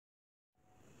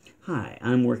Hi,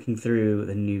 I'm working through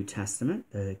the New Testament,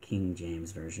 the King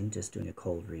James Version, just doing a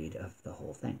cold read of the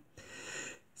whole thing.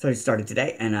 So I started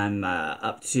today, and I'm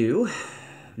up to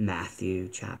Matthew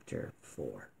chapter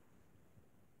 4.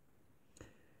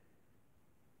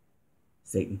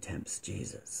 Satan tempts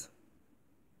Jesus.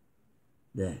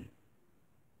 Then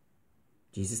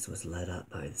Jesus was led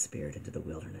up by the Spirit into the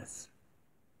wilderness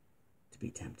to be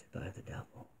tempted by the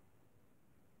devil.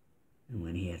 And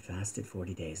when he had fasted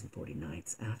 40 days and 40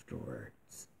 nights afterward,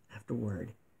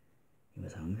 he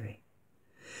was hungry.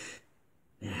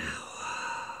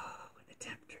 Now, when the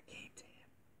tempter came to him,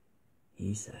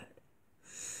 he said,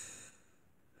 "If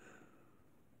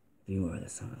you are the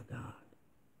Son of God,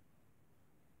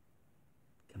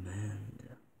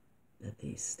 command that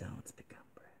these stones become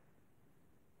bread."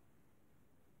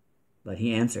 But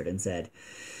he answered and said,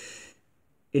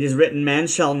 "It is written, man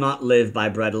shall not live by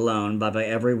bread alone, but by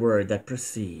every word that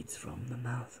proceeds from the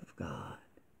mouth of God."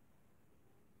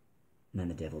 And then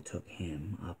the devil took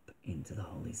him up into the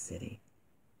holy city,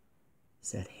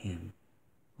 set him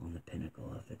on the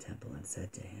pinnacle of the temple, and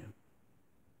said to him,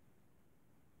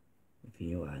 "If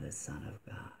you are the Son of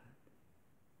God,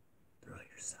 throw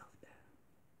yourself down,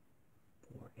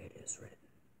 for it is written,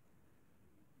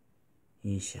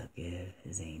 he shall give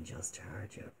his angels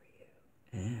charge over you,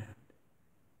 and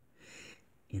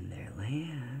in their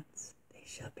lands they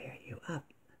shall bear you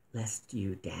up, lest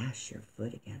you dash your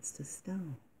foot against a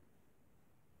stone."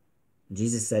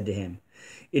 Jesus said to him,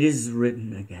 "It is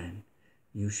written again,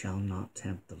 you shall not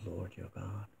tempt the Lord your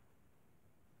God."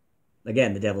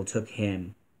 Again, the devil took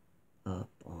him up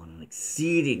on an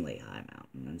exceedingly high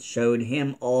mountain and showed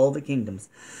him all the kingdoms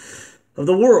of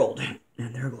the world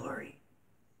and their glory.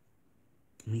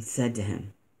 And he said to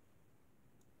him,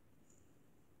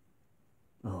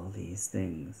 "All these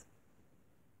things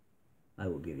I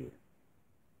will give you.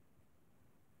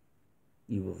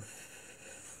 You will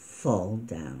fall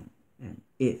down, and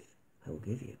if I will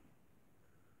give you,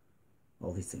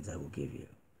 all these things I will give you,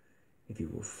 if you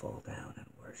will fall down and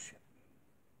worship me."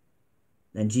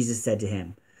 Then Jesus said to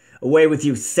him, "Away with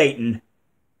you, Satan!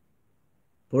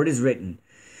 For it is written,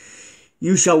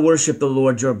 you shall worship the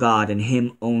Lord your God, and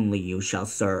him only you shall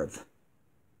serve."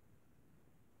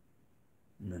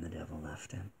 And then the devil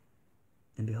left him.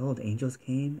 And behold, angels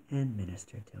came and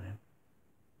ministered to him.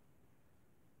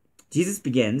 Jesus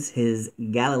begins his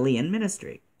Galilean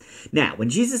ministry. Now,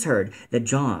 when Jesus heard that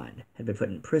John had been put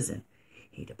in prison,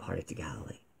 he departed to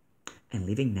Galilee. And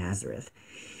leaving Nazareth,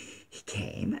 he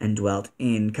came and dwelt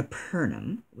in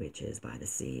Capernaum, which is by the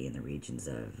sea in the regions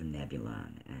of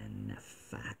Nebulun and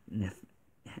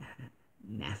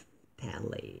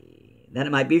Naphtali, that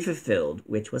it might be fulfilled,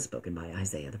 which was spoken by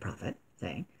Isaiah the prophet,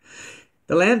 saying,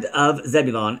 "The land of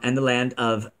Zebulun and the land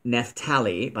of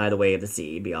Naphtali by the way of the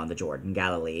sea beyond the Jordan,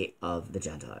 Galilee of the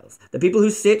Gentiles. The people who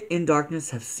sit in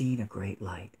darkness have seen a great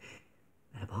light,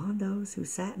 and upon those who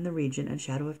sat in the region and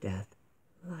shadow of death,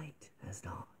 light has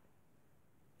dawned."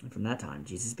 And from that time,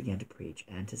 Jesus began to preach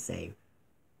and to say,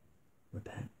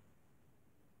 "Repent,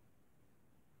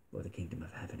 for the kingdom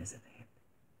of heaven is at hand."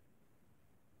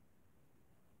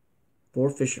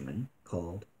 4 fishermen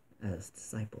called as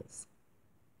disciples.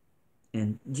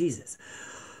 And Jesus,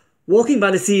 walking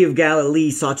by the Sea of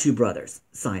Galilee, saw 2 brothers,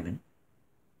 Simon,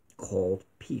 called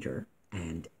Peter,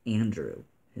 and Andrew,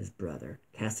 his brother,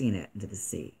 casting a net into the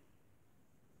sea.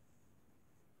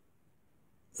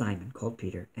 Simon, called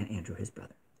Peter, and Andrew, his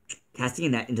brother, casting a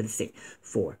net into the sea,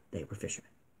 for they were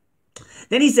fishermen.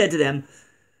 Then he said to them,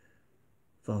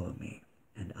 "Follow me,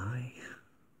 and I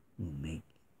will make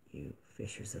you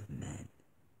fishers of men."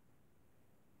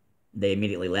 They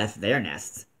immediately left their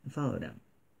nests and followed him.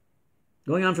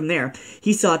 Going on from there,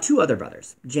 he saw 2 other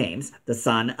brothers, James, the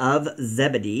son of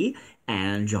Zebedee,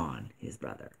 and John, his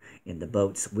brother, in the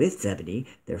boats with Zebedee,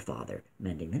 their father,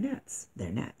 mending their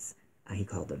nets. He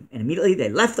called them, and immediately they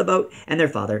left the boat and their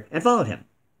father and followed him.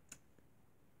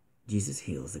 Jesus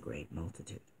heals a great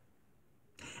multitude.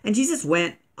 And Jesus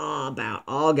went about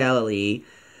all Galilee,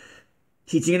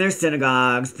 teaching in their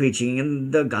synagogues, preaching in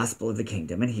the gospel of the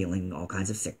kingdom, and healing all kinds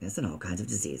of sickness and all kinds of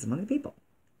disease among the people.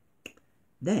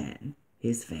 Then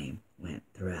his fame went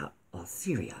throughout all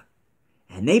Syria,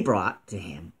 and they brought to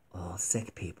him all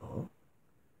sick people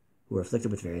who were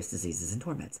afflicted with various diseases and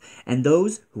torments, and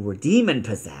those who were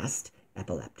demon-possessed,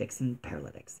 epileptics and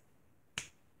paralytics,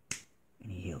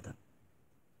 and he healed them.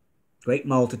 Great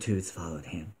multitudes followed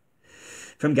him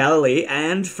from Galilee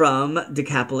and from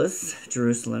Decapolis,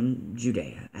 Jerusalem,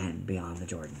 Judea, and beyond the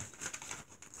Jordan.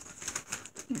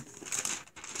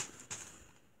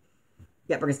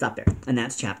 Yeah, we're going to stop there. And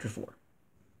that's chapter 4.